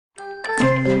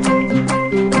Good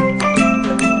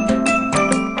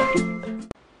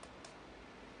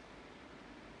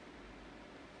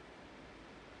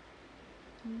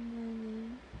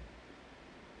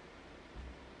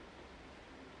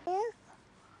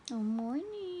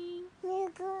morning.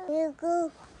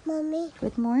 Mommy.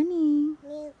 Good morning.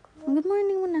 Good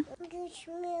morning muna.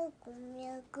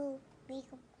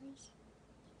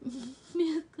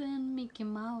 Milk and Mickey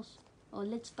Mouse. Oh,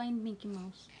 let's find Mickey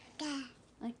Mouse.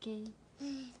 Okay.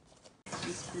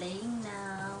 She's playing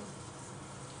now.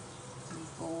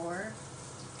 Before.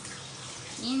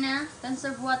 Nina,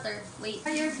 conserve water. Wait. Are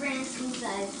your friends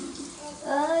inside?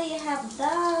 Oh, you have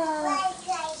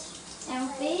ducks.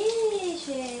 And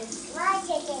fishes.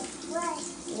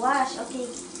 Wash, okay.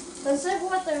 Conserve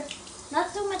water.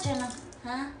 Not too much, Anna.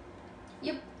 Huh?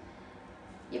 You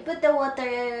put the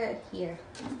water here.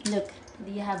 Look,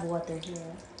 do you have water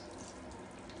here?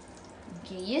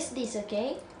 Okay, use this,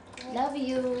 okay? Love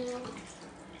you.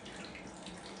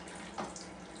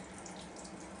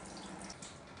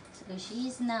 So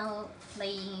she's now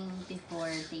playing before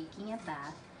taking a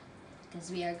bath because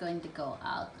we are going to go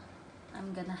out.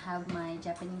 I'm gonna have my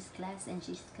Japanese class and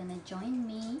she's gonna join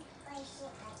me.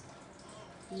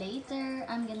 Later,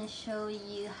 I'm gonna show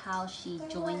you how she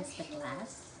joins the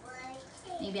class.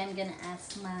 Maybe I'm gonna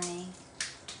ask my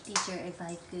teacher if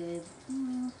I could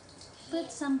put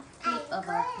some clip of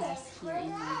our class here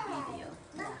in my video.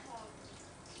 Yeah.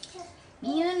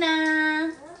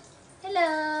 Miuna!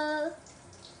 Hello!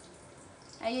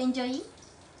 Are you enjoying?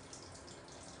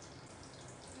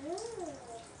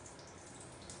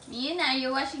 Miuna, are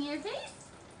you washing your face?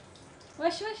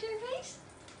 Wash your face?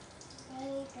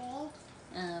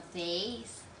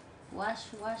 Face. Wash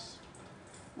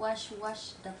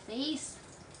the face.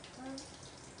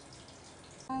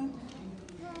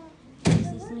 This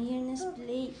is Miuna's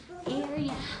play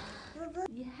area.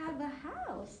 You have a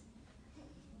house.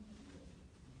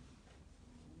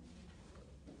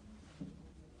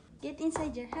 Get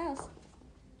inside your house.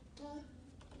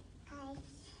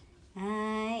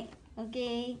 Hi.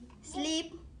 Okay.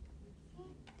 Sleep.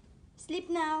 Sleep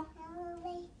now.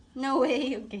 No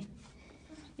way. Okay.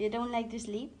 You don't like to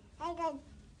sleep? Wow.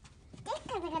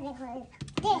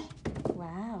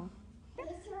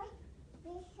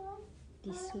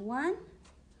 This one.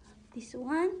 This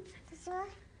one. This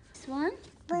one.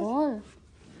 Ball.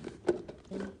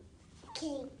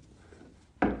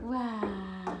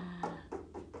 Wow.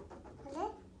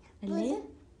 Ale?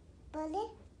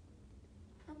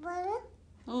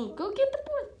 Oh, go get the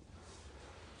ball.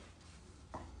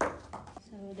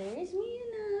 So there is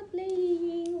Miuna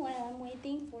playing while I'm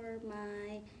waiting for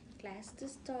my class to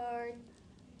start.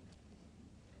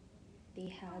 They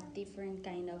have different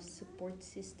kind of support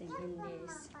system in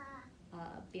this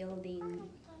building.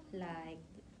 Like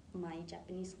my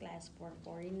Japanese class for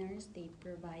foreigners, they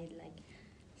provide like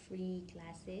free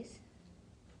classes,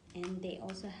 and they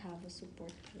also have a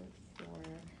support group for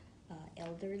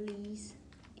elderlies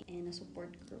and a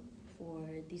support group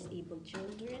for disabled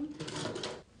children.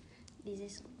 This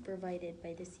is provided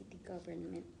by the city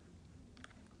government.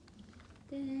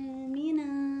 Then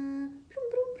Mina. Vroom,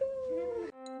 vroom, vroom.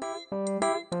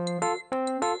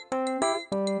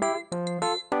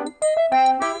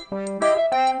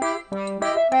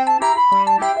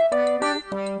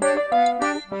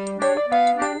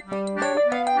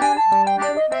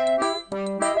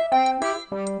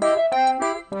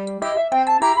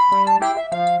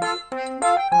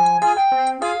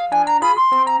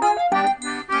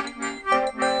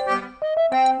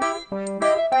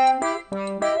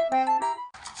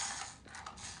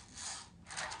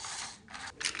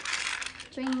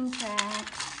 Train track.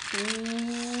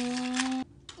 Train.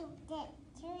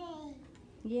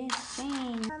 Yes,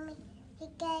 train.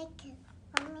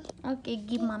 Okay,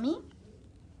 give mommy.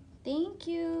 Thank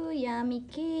you. Yummy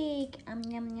cake. Yum,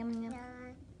 yum, yum.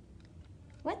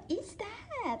 What is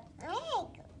that?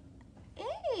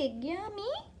 Egg. Yummy.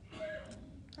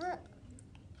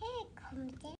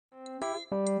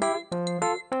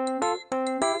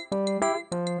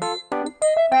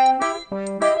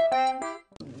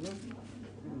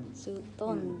す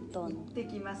とんとん。行って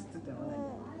きますって言ってもね。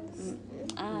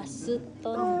あ、す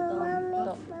とんとん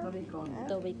と飛び込んだ。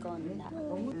飛び込んだ。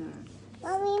飛び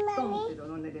込むけ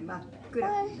どね真っ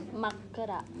暗。真っ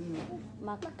暗。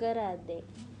真っ暗で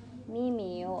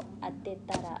耳を当て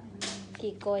たら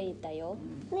聞こえたよ。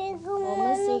お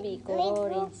むすびころ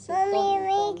りつとん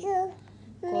とん。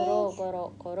ころこ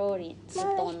ろころりつ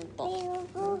とんとん。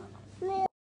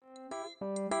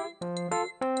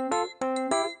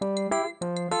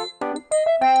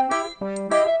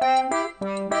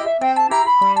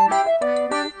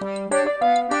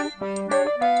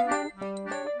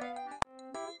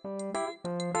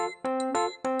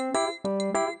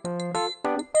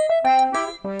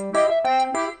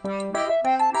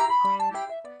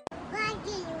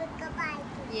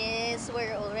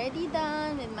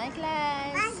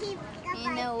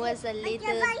was a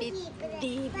little bit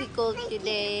difficult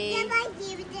today.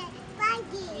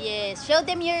 Yes, show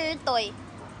them your toy.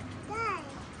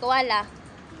 Koala.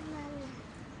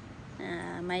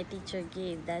 My teacher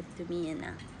gave that to me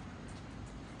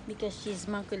because she's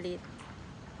makulit.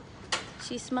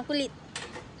 She's makulit.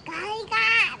 Cake.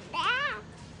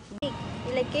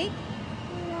 You like cake?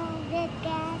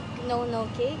 No, no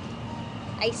cake.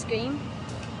 Ice cream?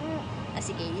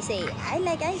 Sige, you say, I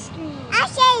like ice cream.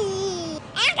 Ice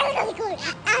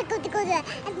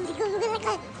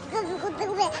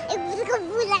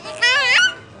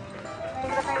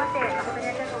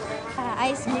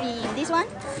cream. This one?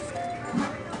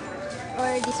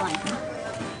 Or this one?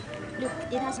 Look,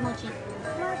 it has mochi.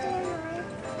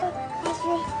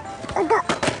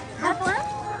 That one?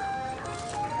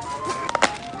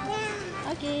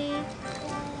 Okay.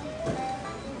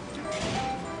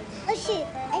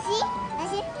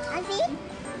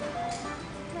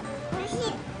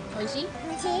 Oishi?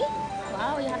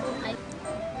 Wow, you have ice.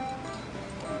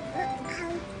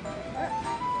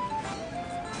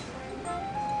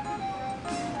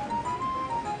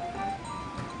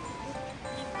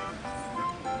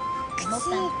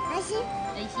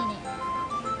 Oishi ne.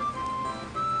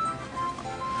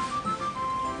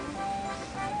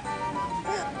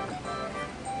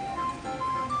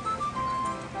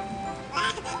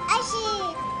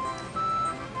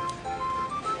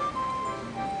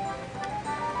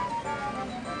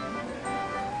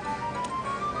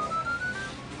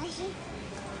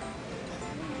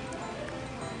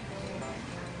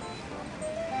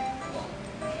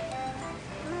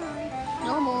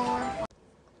 No more.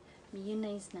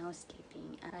 Miyuna is now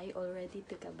sleeping. I already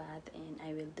took a bath and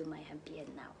I will do my IPL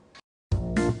now.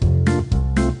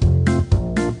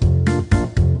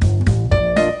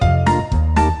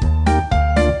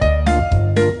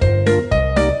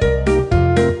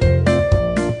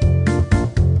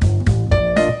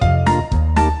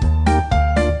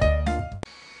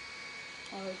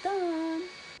 All done.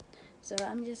 So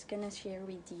I'm just gonna share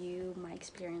with you my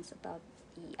experience about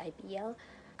the IPL.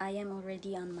 I am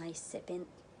already on my 7th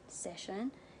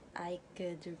session. I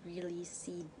could really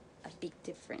see a big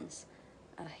difference.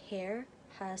 Hair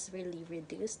has really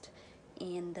reduced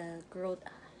and the growth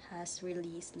has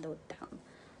really slowed down.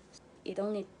 It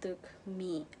only took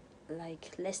me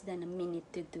like less than a minute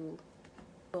to do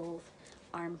both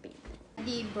armpit.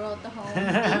 He brought home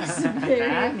this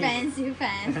very fancy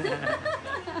fan.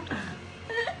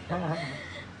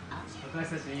 私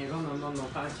たちにどんどん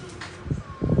感心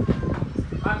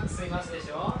すいますでし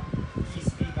ょいい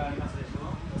スピーカーありますでしょ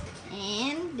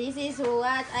And this is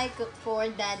what I cooked for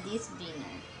Daddy's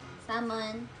dinner.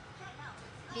 Salmon,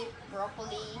 beef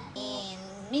broccoli, and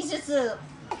miso soup.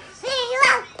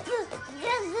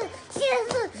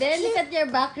 There, look at your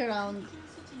background.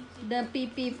 The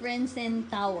PP Friends and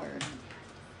Tower.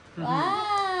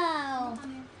 Wow!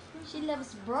 She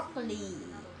loves broccoli.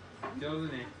 上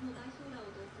手ね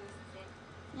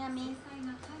Yummy.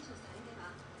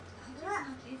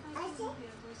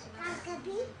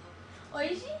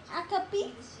 Oishi?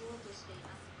 Akapi?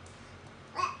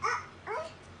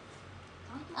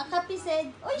 Akapi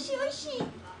said, Oishi, Oishi.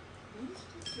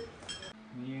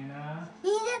 見えな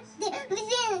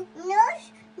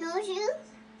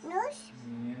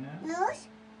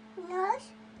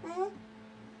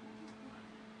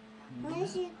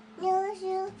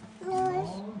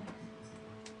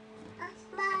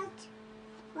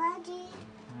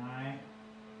はい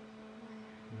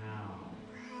Now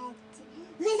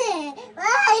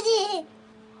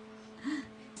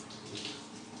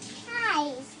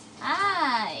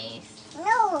Eyes.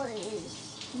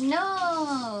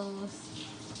 Nose.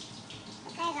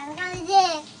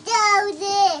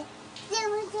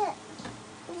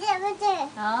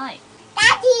 Hi.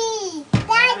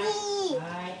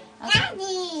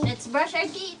 Okay. Let's brush our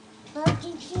teeth.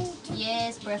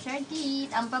 Yes, brush our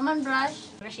teeth. Ampaman brush.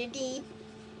 Brush your teeth.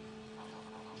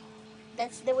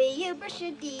 That's the way you brush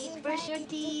your teeth. Brush your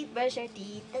teeth. Brush your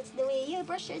teeth. That's the way you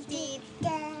brush your teeth.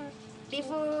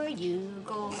 Before you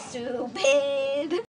go to bed.